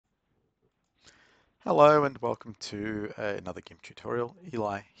Hello and welcome to another GIMP tutorial.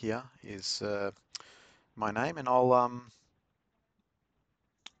 Eli here is my name, and I'll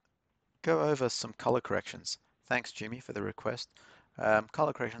go over some color corrections. Thanks Jimmy for the request.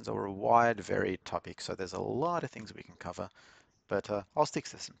 Color corrections are a wide varied topic, so there's a lot of things we can cover, but I'll stick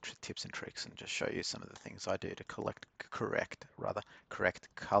to some tips and tricks and just show you some of the things I do to correct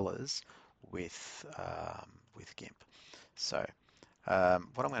colors with GIMP. So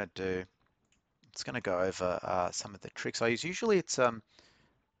what I'm going to do, it's going to go over some of the tricks I use. Usually it's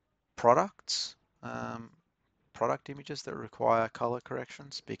products, um, product images that require color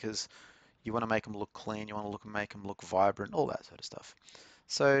corrections because you want to make them look clean, you want to make them look vibrant, all that sort of stuff.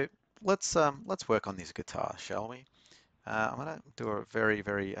 So let's work on this guitar, shall we? I'm going to do a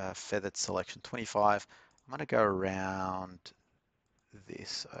very feathered selection, 25. I'm going to go around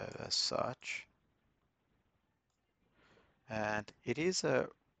this as such, and it is a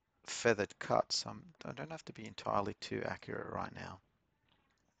feathered cut, so I don't have to be entirely too accurate right now.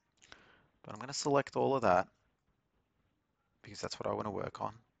 But I'm going to select all of that because that's what I want to work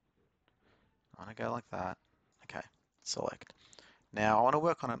on. I want to go like that. Okay, select. Now I want to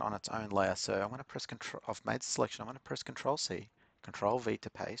work on it on its own layer. So I'm going to press Control. I've made the selection. I'm going to press Control C, Control V to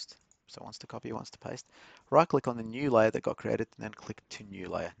paste. So it wants to copy, it wants to paste. Right click on the new layer that got created, and then click to new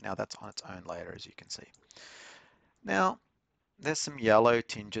layer. Now that's on its own layer, as you can see. Now there's some yellow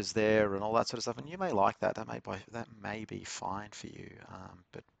tinges there and all that sort of stuff, and you may like that. That may be fine for you.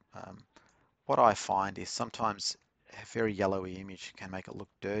 But what I find is sometimes a very yellowy image can make it look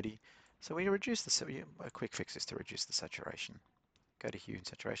dirty. So we reduce a quick fix is to reduce the saturation. Go to hue and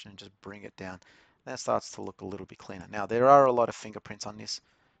saturation and just bring it down. That starts to look a little bit cleaner. Now there are a lot of fingerprints on this.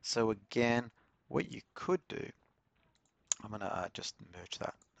 So again, what you could do, I'm going to just merge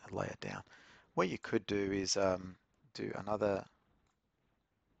that and lay it down. What you could do is do another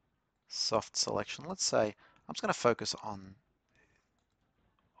soft selection. Let's say I'm just going to focus on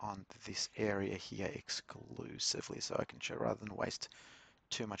this area here exclusively so I can show rather than waste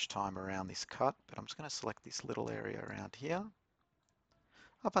too much time around this cut, but I'm just going to select this little area around here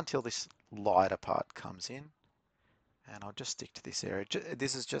up until this lighter part comes in, and I'll just stick to this area.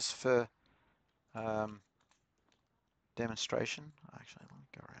 This is just for um, demonstration. Actually, let me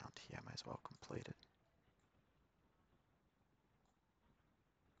go around here, I may as well complete it.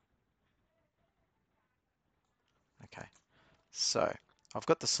 Okay, so I've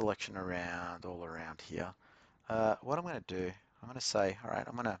got the selection all around here. What I'm going to do, I'm going to say, all right,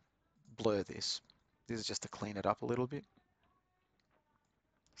 I'm going to blur this. This is just to clean it up a little bit.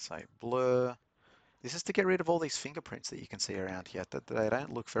 Say blur. This is to get rid of all these fingerprints that you can see around here. That they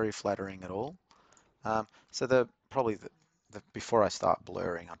don't look very flattering at all. So before I start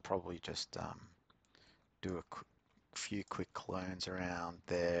blurring, I'd probably just do a few quick clones around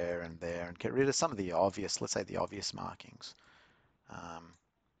there and get rid of some of the obvious, let's say the obvious markings, um,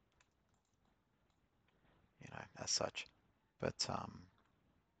 as such. But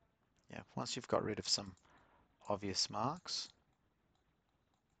yeah, once you've got rid of some obvious marks,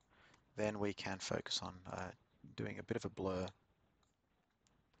 then we can focus on doing a bit of a blur.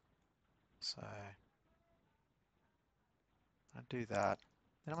 So I do that.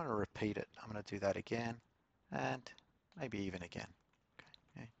 Then I'm going to repeat it. I'm going to do that again and maybe even again.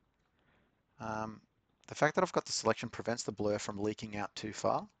 Okay. The fact that I've got the selection prevents the blur from leaking out too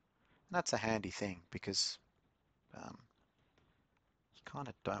far. And that's a handy thing because you kind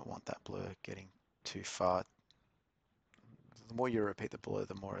of don't want that blur getting too far. The more you repeat the blur,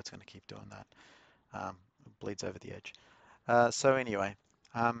 the more it's going to keep doing that. It bleeds over the edge. So anyway,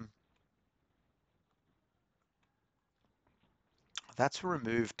 um, that's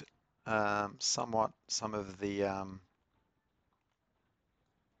removed somewhat some of the, I'll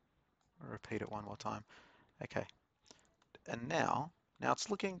repeat it one more time. Okay, and now it's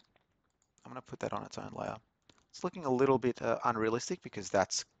looking, I'm going to put that on its own layer. It's looking a little bit unrealistic because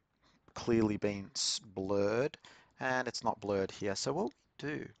that's clearly been blurred, and it's not blurred here. So what we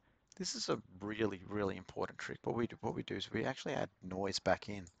do, this is a really important trick. What we do is we actually add noise back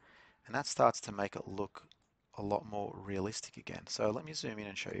in, and that starts to make it look a lot more realistic again. So let me zoom in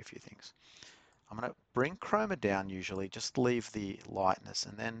and show you a few things. I'm going to bring chroma down usually, just leave the lightness,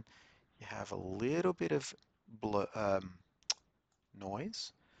 and then you have a little bit of blur,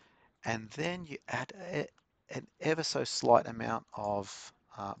 noise, and then you add an ever so slight amount of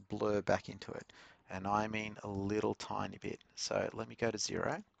blur back into it. And I mean a little tiny bit. So let me go to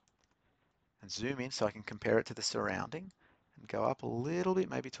 0 and zoom in so I can compare it to the surrounding and go up a little bit,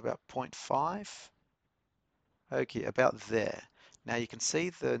 maybe to about 0.5. Okay, about there. Now you can see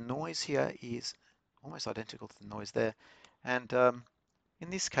the noise here is almost identical to the noise there. And in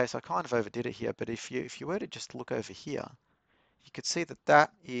this case, I kind of overdid it here, but if you were to just look over here, you could see that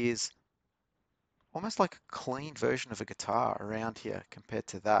that is almost like a clean version of a guitar around here compared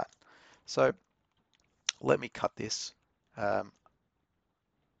to that. So let me cut this. Um,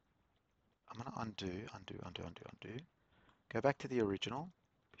 I'm going to undo, undo, undo, undo, undo. Go back to the original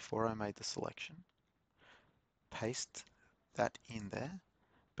before I made the selection. Paste that in there.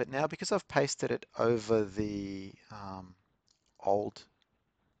 But now because I've pasted it over the old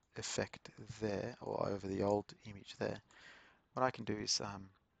effect there, or over the old image there, what I can do is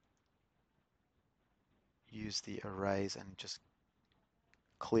use the arrays and just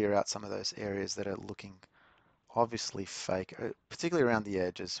clear out some of those areas that are looking obviously fake, particularly around the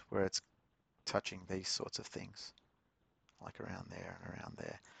edges where it's touching these sorts of things, like around there and around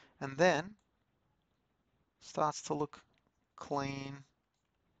there. And then starts to look clean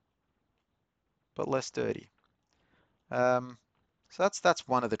but less dirty. Um, so that's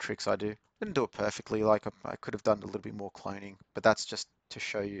one of the tricks I do. Didn't do it perfectly, like I could have done a little bit more cloning, but that's just to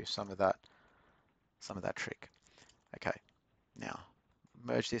show you some of that trick. Okay, now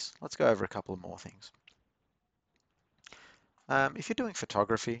merge this. Let's go over a couple of more things. If you're doing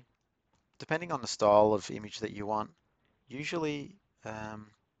photography, depending on the style of image that you want, usually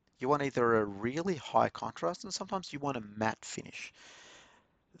you want either a really high contrast and sometimes you want a matte finish.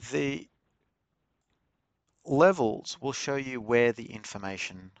 The levels will show you where the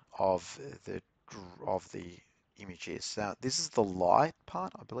information the of the image is. Now this is the light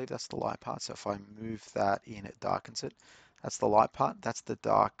part. I believe that's the light part. So if I move that in, it darkens it. That's the light part. That's the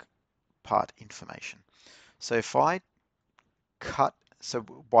dark part information. So if I cut, so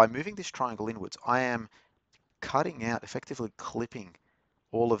by moving this triangle inwards, I am cutting out, effectively clipping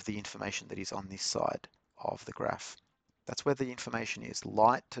all of the information that is on this side of the graph. That's where the information is,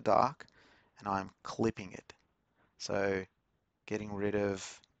 light to dark, and I'm clipping it. So getting rid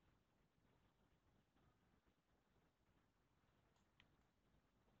of,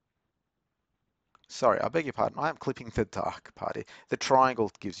 sorry, I beg your pardon, I am clipping the dark part. The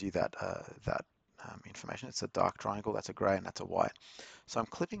triangle gives you that information. It's a dark triangle, that's a gray, and that's a white. So I'm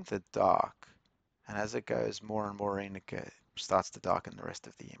clipping the dark, and as it goes more and more in, it starts to darken the rest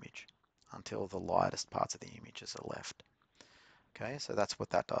of the image until the lightest parts of the images are left. Okay, so that's what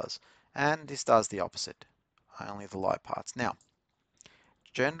that does. And this does the opposite, only the light parts. Now,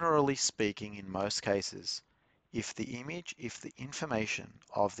 generally speaking, in most cases, if the information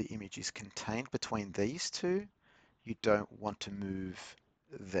of the image is contained between these two, you don't want to move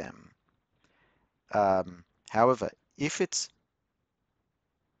them. However, if it's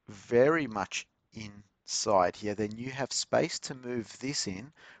very much inside here, then you have space to move this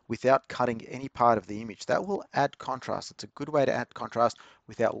in without cutting any part of the image. That will add contrast. It's a good way to add contrast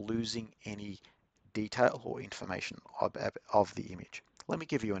without losing any detail or information of the image. Let me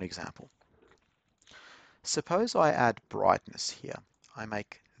give you an example. Suppose I add brightness here. I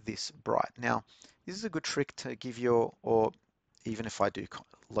make this bright. Now, this is a good trick to give you, or even if I do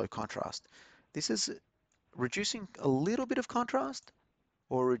low contrast, this is reducing a little bit of contrast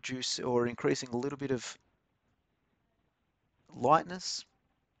or increasing a little bit of lightness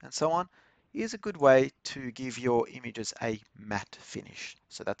and so on is a good way to give your images a matte finish.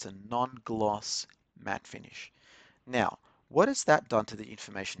 So that's a non-gloss matte finish. Now, what has that done to the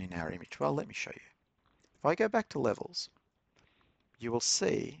information in our image? Well, let me show you. If I go back to levels, you will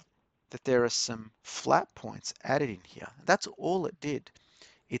see that there are some flat points added in here. That's all it did.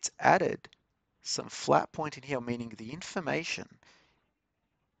 It's added some flat point in here, meaning the information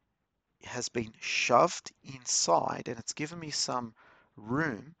has been shoved inside and it's given me some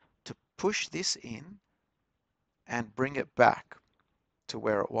room to push this in and bring it back to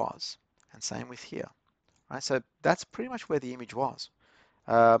where it was. And same with here, right? So that's pretty much where the image was.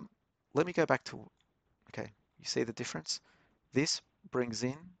 Um, let me go back to, okay, you see the difference? This bring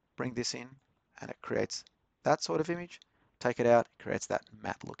this in, and it creates that sort of image. Take it out, it creates that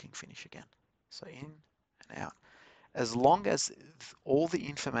matte looking finish again. So in and out. As long as all the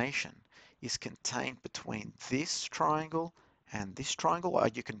information is contained between this triangle and this triangle,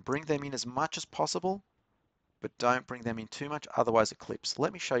 you can bring them in as much as possible, but don't bring them in too much, otherwise it clips.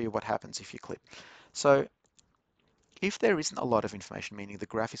 Let me show you what happens if you clip. So if there isn't a lot of information, meaning the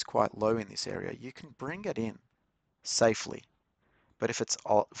graph is quite low in this area, you can bring it in safely. But if it's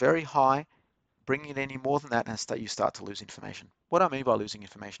very high, bringing it any more than that, and you start to lose information. What I mean by losing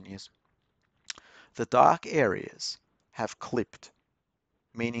information is the dark areas have clipped,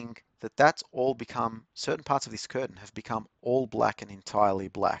 meaning that that's all become, certain parts of this curtain have become all black and entirely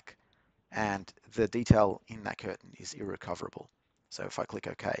black, and the detail in that curtain is irrecoverable. So if I click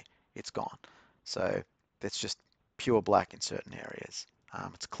OK, it's gone. So that's just pure black in certain areas.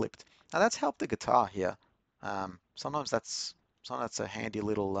 It's clipped. Now that's helped the guitar here. Sometimes that's a handy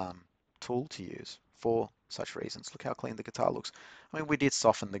little tool to use for such reasons. Look how clean the guitar looks. I mean, we did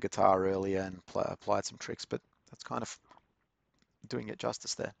soften the guitar earlier and applied some tricks, but that's kind of doing it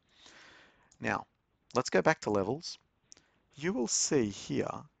justice there. Now, let's go back to levels. You will see here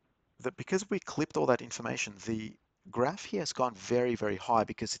that because we clipped all that information, the graph here has gone very, very high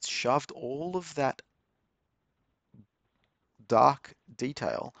because it's shoved all of that dark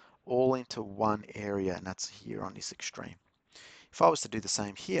detail all into one area, and that's here on this extreme. If I was to do the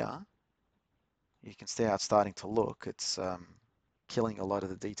same here, you can see how it's starting to look. It's killing a lot of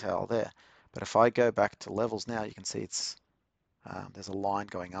the detail there. But if I go back to levels now, you can see it's there's a line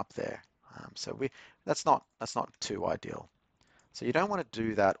going up there. So that's not too ideal. So you don't want to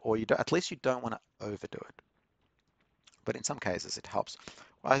do that, or at least you don't want to overdo it. But in some cases, it helps.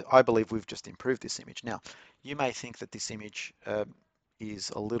 I believe we've just improved this image. Now, you may think that this image is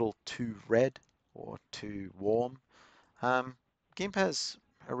a little too red or too warm. GIMP has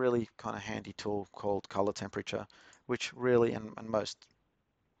a really kind of handy tool called color temperature, which really, and most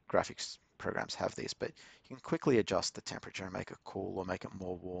graphics programs have these, but you can quickly adjust the temperature and make it cool or make it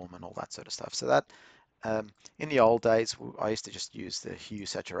more warm and all that sort of stuff. So that in the old days, I used to just use the hue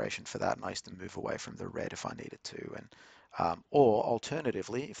saturation for that, and I used to move away from the red if I needed to. And or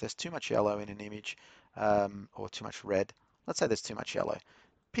alternatively, if there's too much yellow in an image or too much red, let's say there's too much yellow,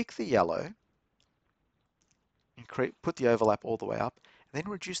 pick the yellow and put the overlap all the way up, and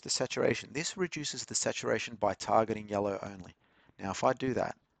then reduce the saturation. This reduces the saturation by targeting yellow only. Now, if I do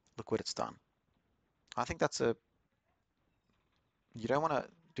that, look what it's done. I think you don't want to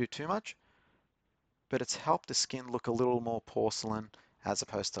do too much, but it's helped the skin look a little more porcelain as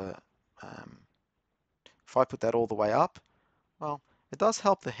opposed to um, if I put that all the way up, well, it does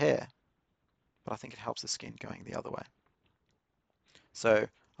help the hair, but I think it helps the skin going the other way. So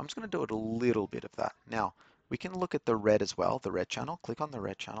I'm just going to do it a little bit of that. Now, we can look at the red as well, the red channel. Click on the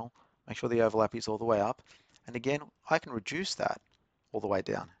red channel, make sure the overlap is all the way up. And again, I can reduce that all the way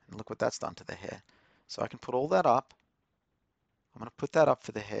down. And look what that's done to the hair. So I can put all that up. I'm going to put that up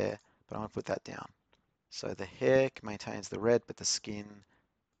for the hair, but I'm going to put that down. So the hair maintains the red, but the skin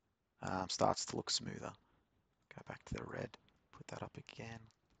starts to look smoother. Go back to the red, put that up again.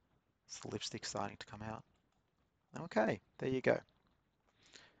 It's the lipstick starting to come out. Okay, there you go.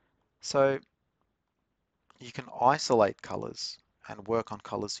 So you can isolate colors and work on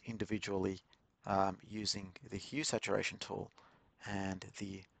colors individually using the hue saturation tool and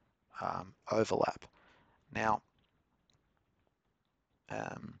the overlap. Now,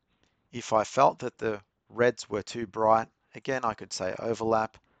 um, if I felt that the reds were too bright, again, I could say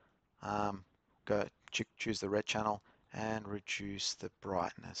overlap, go choose the red channel and reduce the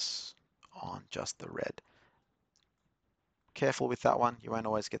brightness on just the red. Careful with that one, you won't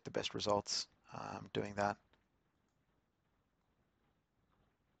always get the best results doing that.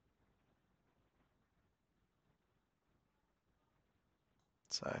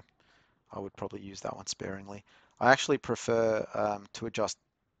 So I would probably use that one sparingly. I actually prefer to adjust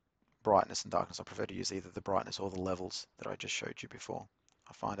brightness and darkness. I prefer to use either the brightness or the levels that I just showed you before.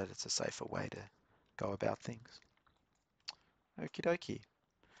 I find that it's a safer way to go about things. Okie dokie.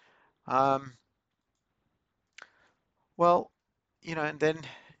 Um, well, and then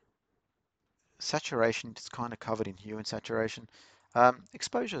saturation is kind of covered in hue and saturation.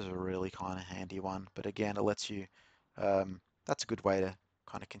 Exposure is a really kind of handy one, but again, it lets you, that's a good way to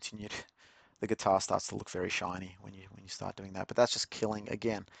kind of continue to, the guitar starts to look very shiny when you start doing that, but that's just killing,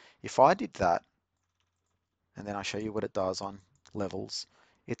 again, if I did that, and then I show you what it does on levels,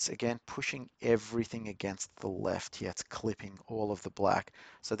 it's again pushing everything against the left here. It's clipping all of the black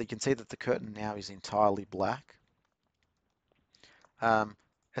so that you can see that the curtain now is entirely black.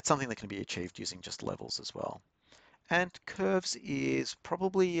 It's something that can be achieved using just levels as well. And curves is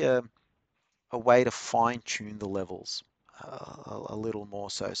probably a way to fine tune the levels a little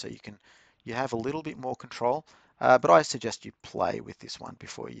more so you have a little bit more control. But I suggest you play with this one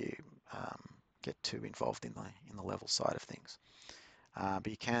before you get too involved in the level side of things. But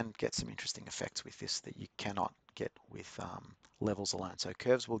you can get some interesting effects with this that you cannot get with levels alone. So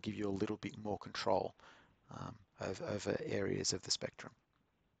curves will give you a little bit more control over areas of the spectrum.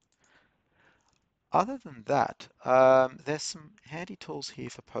 Other than that, there's some handy tools here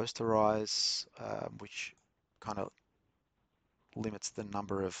for posterize, which kind of limits the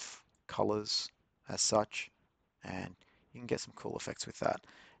number of colors as such, and you can get some cool effects with that.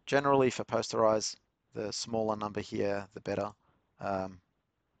 Generally, for posterize, the smaller number here, the better. Um,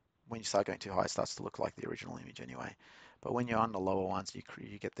 when you start going too high, it starts to look like the original image anyway. But when you're on the lower ones,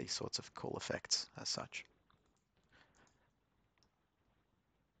 you get these sorts of cool effects as such.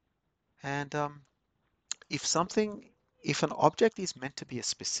 And if something, if an object is meant to be a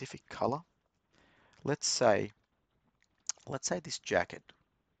specific color, let's say, let's say this jacket.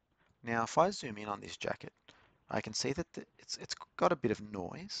 Now, if I zoom in on this jacket, I can see that it's got a bit of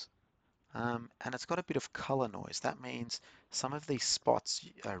noise, and it's got a bit of color noise. That means some of these spots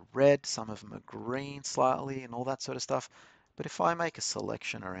are red, some of them are green slightly, and all that sort of stuff. But if I make a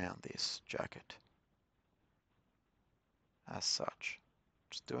selection around this jacket, as such,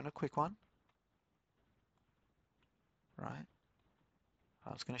 just doing a quick one, right?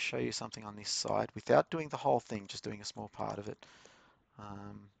 I was going to show you something on this side without doing the whole thing, just doing a small part of it.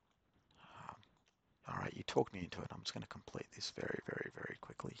 Um, all right, you talked me into it. I'm just going to complete this very, very, very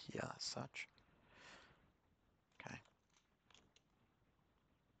quickly here, as such. Okay.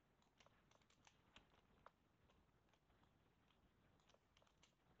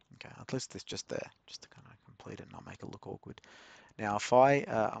 Okay, at least it's just there, just to kind of complete it and not make it look awkward. Now, if I'm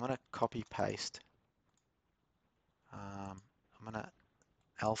going to copy paste, I'm going to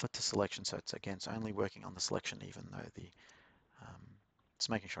alpha to selection, so it's again, it's only working on the selection, even though um, it's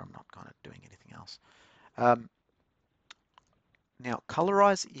making sure I'm not kind of doing anything else. Now,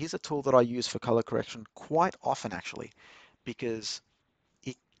 colorize is a tool that I use for color correction quite often, actually, because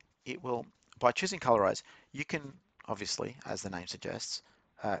it it will, by choosing colorize, you can obviously, as the name suggests,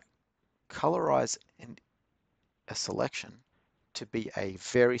 uh, colorize a selection to be a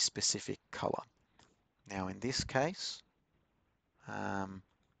very specific color. Now, in this case, um,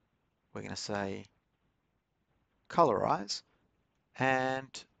 we're going to say colorize,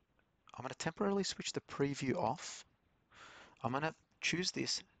 and I'm going to temporarily switch the preview off. I'm going to choose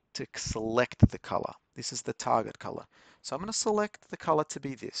this to select the color. This is the target color. So I'm going to select the color to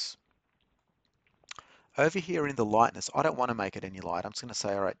be this. Over here in the lightness, I don't want to make it any light. I'm just going to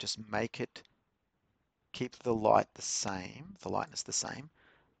say, all right, just make it, keep the light the same, the lightness the same,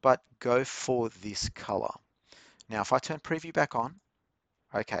 but go for this color. Now, if I turn preview back on,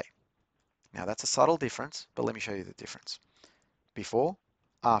 okay, now that's a subtle difference, but let me show you the difference. Before,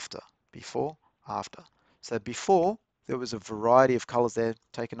 after, before, after. So before, there was a variety of colors there.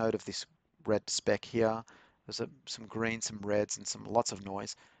 Take a note of this red speck here. There's some green, some reds, and some lots of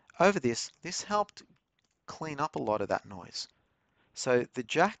noise. Over this helped clean up a lot of that noise. So the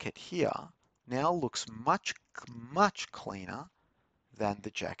jacket here now looks much, much cleaner than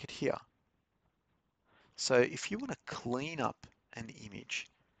the jacket here. So if you want to clean up an image,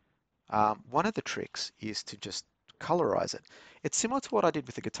 one of the tricks is to just colorize it. It's similar to what I did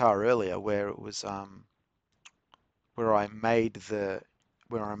with the guitar earlier, where it was where I made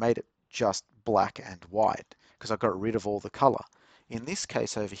it just black and white because I got rid of all the color. In this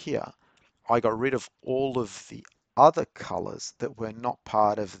case over here, I got rid of all of the other colors that were not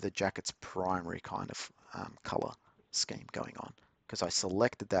part of the jacket's primary kind of color scheme going on, because I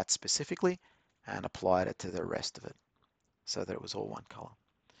selected that specifically and applied it to the rest of it so that it was all one color.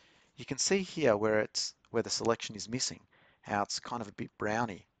 You can see here where the selection is missing, how it's kind of a bit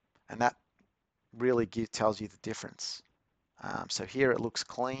browny, and that really tells you the difference. So here it looks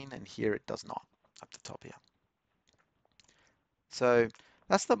clean and here it does not, up the top here. So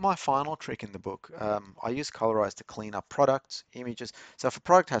that's my final trick in the book. I use Colorize to clean up products, images. So if a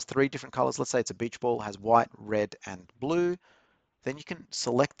product has 3 different colors, let's say it's a beach ball, has white, red, and blue, then you can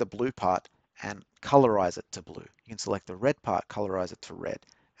select the blue part and colorize it to blue. You can select the red part, colorize it to red,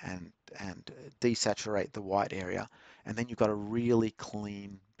 and desaturate the white area, and then you've got a really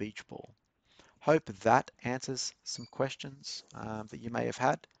clean beach ball. Hope that answers some questions that you may have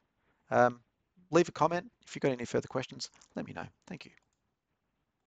had. Um, Leave a comment if you've got any further questions. Let me know. Thank you.